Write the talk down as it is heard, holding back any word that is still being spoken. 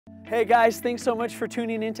Hey guys, thanks so much for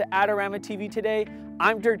tuning in to Adorama TV today.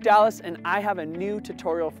 I'm Dirk Dallas and I have a new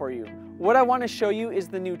tutorial for you. What I want to show you is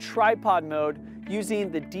the new tripod mode using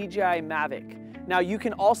the DJI Mavic. Now you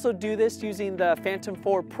can also do this using the Phantom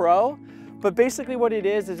 4 Pro, but basically what it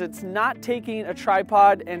is it's not taking a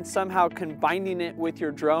tripod and somehow combining it with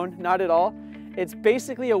your drone, not at all. It's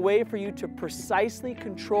basically a way for you to precisely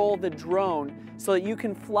control the drone so that you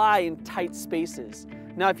can fly in tight spaces.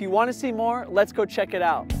 Now if you want to see more, let's go check it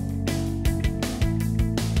out.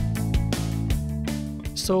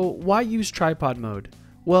 So why use tripod mode?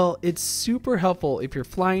 Well, it's super helpful if you're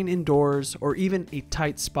flying indoors or even a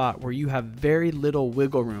tight spot where you have very little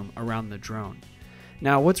wiggle room around the drone.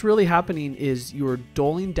 Now what's really happening is you're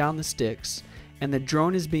doling down the sticks and the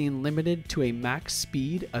drone is being limited to a max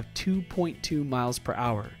speed of 2.2 miles per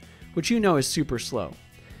hour, which you know is super slow.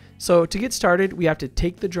 So to get started, we have to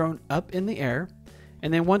take the drone up in the air,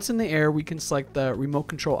 and then once in the air, we can select the remote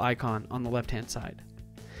control icon on the left-hand side.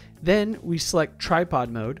 Then we select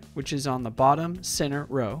tripod mode, which is on the bottom center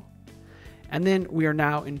row. And then we are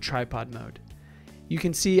now in tripod mode. You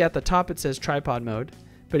can see at the top it says tripod mode,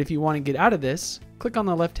 but if you want to get out of this, click on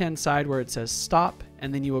the left-hand side where it says stop,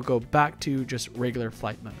 and then you will go back to just regular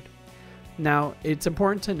flight mode. Now, it's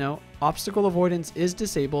important to note, obstacle avoidance is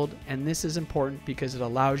disabled, and this is important because it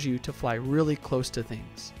allows you to fly really close to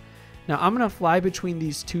things. Now, I'm going to fly between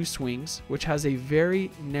these two swings, which has a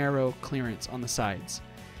very narrow clearance on the sides.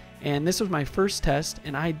 And this was my first test,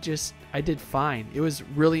 and I did fine. It was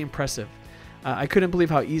really impressive. I couldn't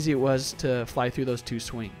believe how easy it was to fly through those two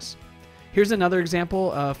swings. Here's another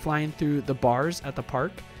example of flying through the bars at the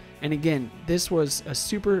park. And again, this was a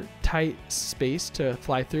super tight space to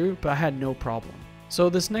fly through, but I had no problem. So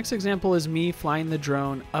this next example is me flying the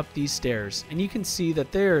drone up these stairs, and you can see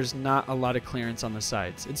that there's not a lot of clearance on the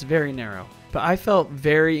sides. It's very narrow, but I felt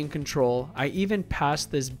very in control. I even passed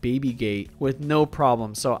this baby gate with no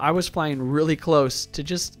problem. So I was flying really close to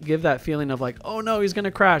just give that feeling of like, oh no, he's gonna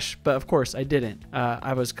crash. But of course I didn't.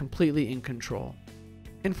 I was completely in control.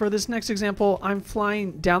 And for this next example, I'm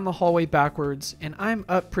flying down the hallway backwards and I'm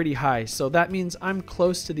up pretty high. So that means I'm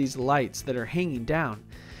close to these lights that are hanging down.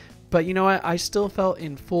 But you know what? I still felt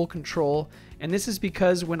in full control. And this is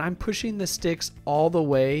because when I'm pushing the sticks all the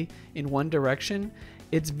way in one direction,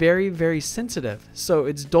 it's very, very sensitive. So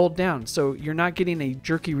it's dulled down. So you're not getting a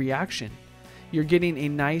jerky reaction. You're getting a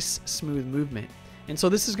nice, smooth movement. And so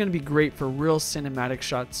this is going to be great for real cinematic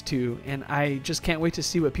shots too. And I just can't wait to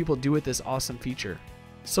see what people do with this awesome feature.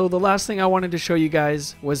 So the last thing I wanted to show you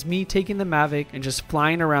guys was me taking the Mavic and just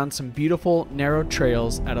flying around some beautiful narrow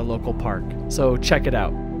trails at a local park. So check it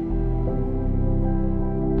out.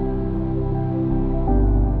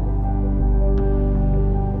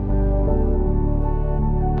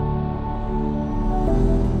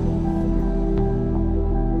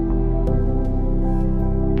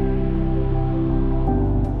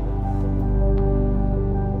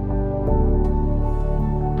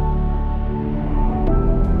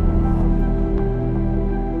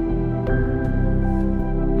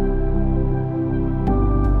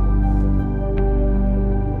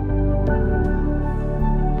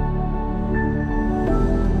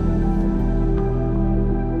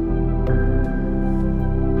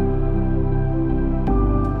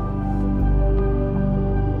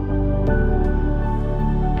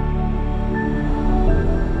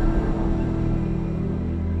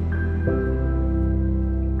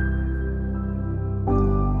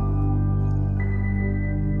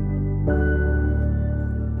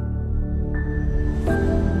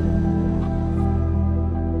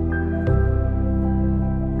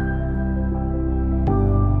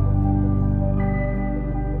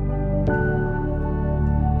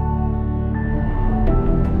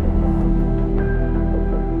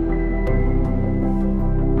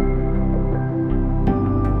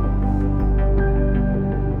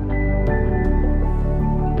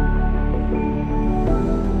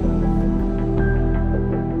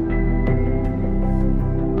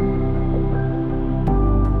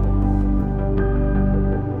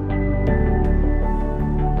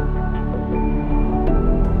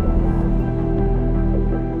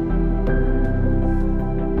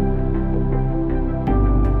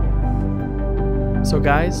 So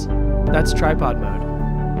guys, that's tripod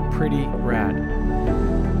mode. Pretty rad.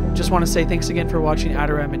 Just want to say thanks again for watching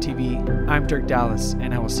Adorama TV. I'm Dirk Dallas,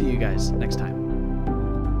 and I will see you guys next time.